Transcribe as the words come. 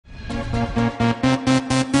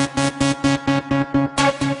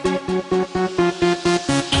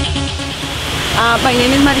My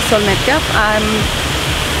name is Marisol Metcalf. I'm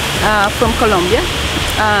from Colombia,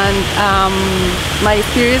 and my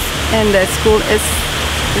experience in the school has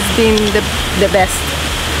been the best.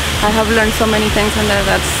 I have learned so many things, and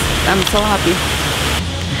I'm so happy.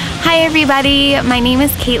 Hi everybody, my name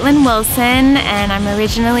is Caitlin Wilson and I'm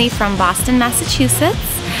originally from Boston, Massachusetts.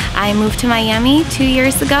 I moved to Miami 2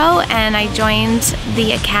 years ago and I joined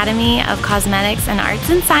the Academy of Cosmetics and Arts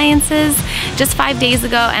and Sciences just 5 days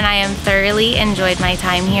ago, and I am thoroughly enjoyed my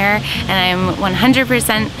time here, and I'm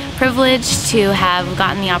 100% privileged to have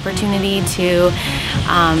gotten the opportunity to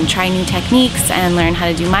try new techniques and learn how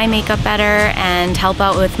to do my makeup better and help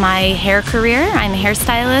out with my hair career. I'm a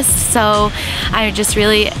hairstylist, so I just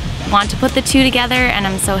really want to put the two together, and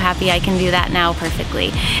I'm so happy I can do that now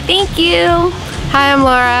perfectly. Thank you! Hi, I'm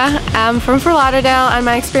Laura. I'm from Fort Lauderdale, and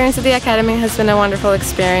my experience at the Academy has been a wonderful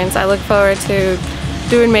experience. I look forward to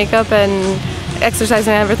doing makeup and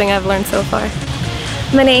exercising everything I've learned so far.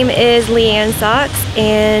 My name is Leanne Socks,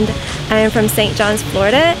 and I am from St. John's,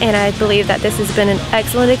 Florida, and I believe that this has been an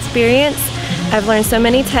excellent experience. I've learned so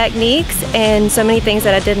many techniques and so many things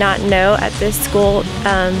that I did not know at this school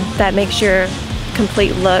that makes your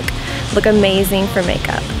complete look amazing for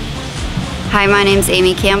makeup. Hi, my name's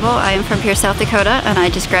Amy Campbell. I am from Pierre, South Dakota, and I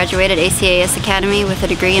just graduated ACAS Academy with a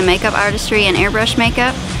degree in makeup artistry and airbrush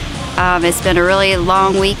makeup. It's been a really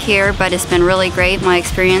long week here, but it's been really great. My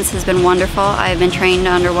experience has been wonderful. I've been trained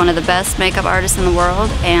under one of the best makeup artists in the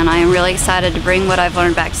world, and I am really excited to bring what I've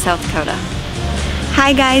learned back to South Dakota.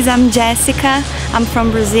 Hi guys, I'm Jessica. I'm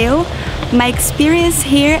from Brazil. My experience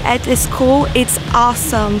here at the school, it's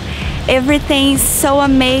awesome. Everything's so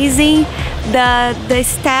amazing. The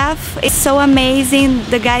staff is so amazing.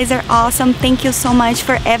 The guys are awesome. Thank you so much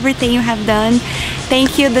for everything you have done.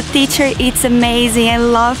 Thank you. The teacher, it's amazing. I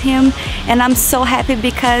love him, and I'm so happy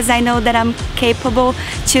because I know that I'm capable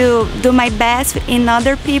to do my best in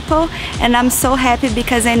other people, and I'm so happy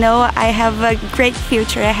because I know I have a great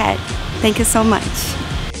future ahead. Thank you so much.